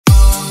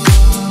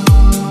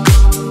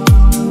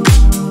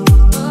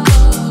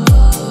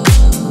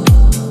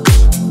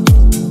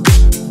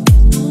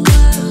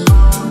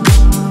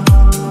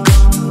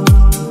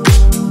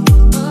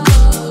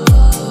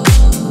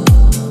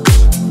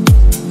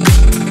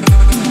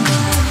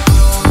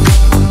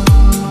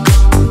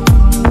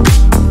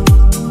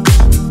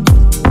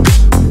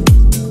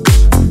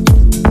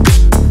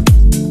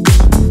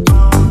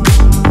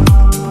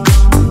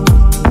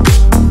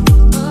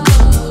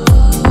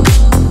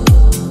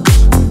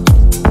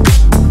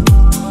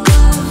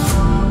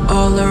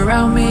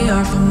around me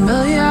are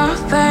familiar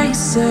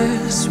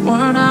faces,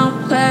 worn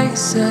out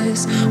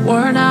places,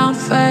 worn out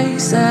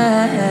faces.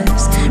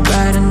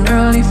 Riding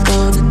early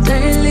for the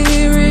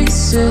daily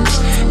races,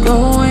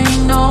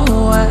 going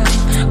nowhere,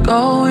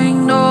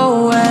 going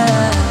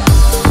nowhere.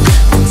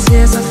 The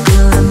tears are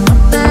filling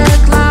up their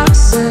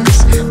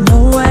glasses,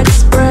 no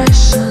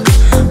expression,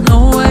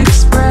 no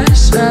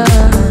expression.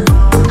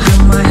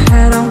 In my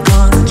head I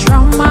wanna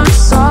drown my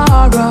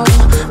sorrow,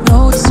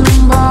 no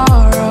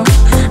tomorrow,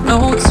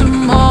 no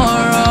tomorrow.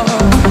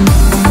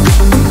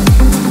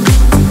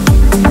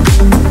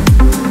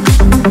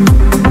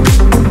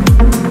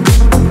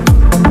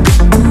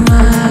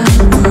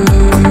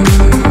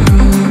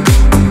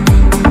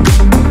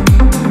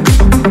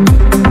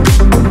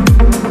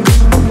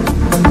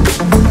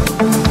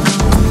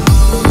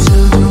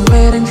 Children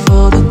waiting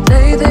for the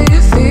day they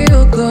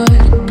feel good.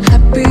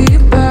 Happy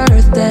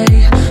birthday,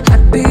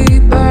 happy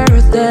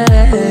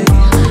birthday.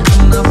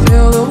 And I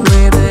feel the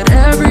way that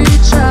every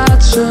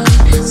child should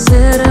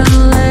sit and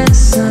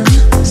listen,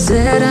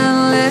 sit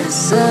and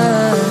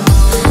listen.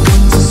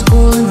 Went to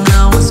school and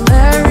I was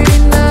very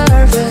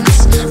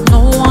nervous.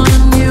 No one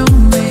knew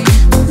me,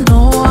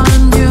 no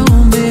one knew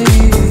me.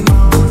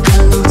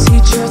 Hello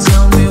teacher,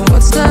 tell me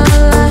what's the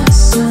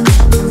lesson?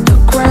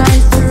 Look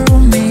right through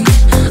me,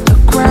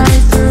 look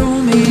right through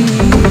me.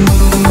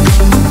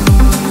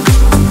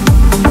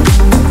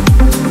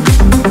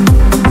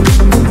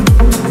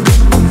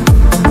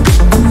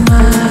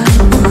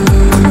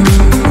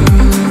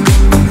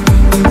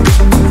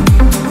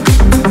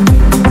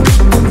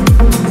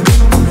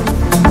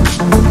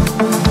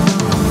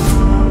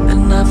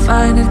 And I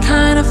find it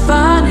kinda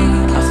funny,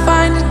 I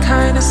find it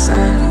kinda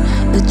sad.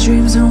 The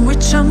dreams in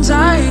which I'm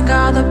dying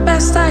are the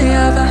best I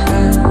ever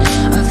had.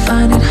 I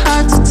find it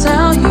hard to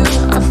tell you,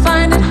 I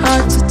find it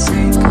hard to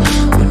take.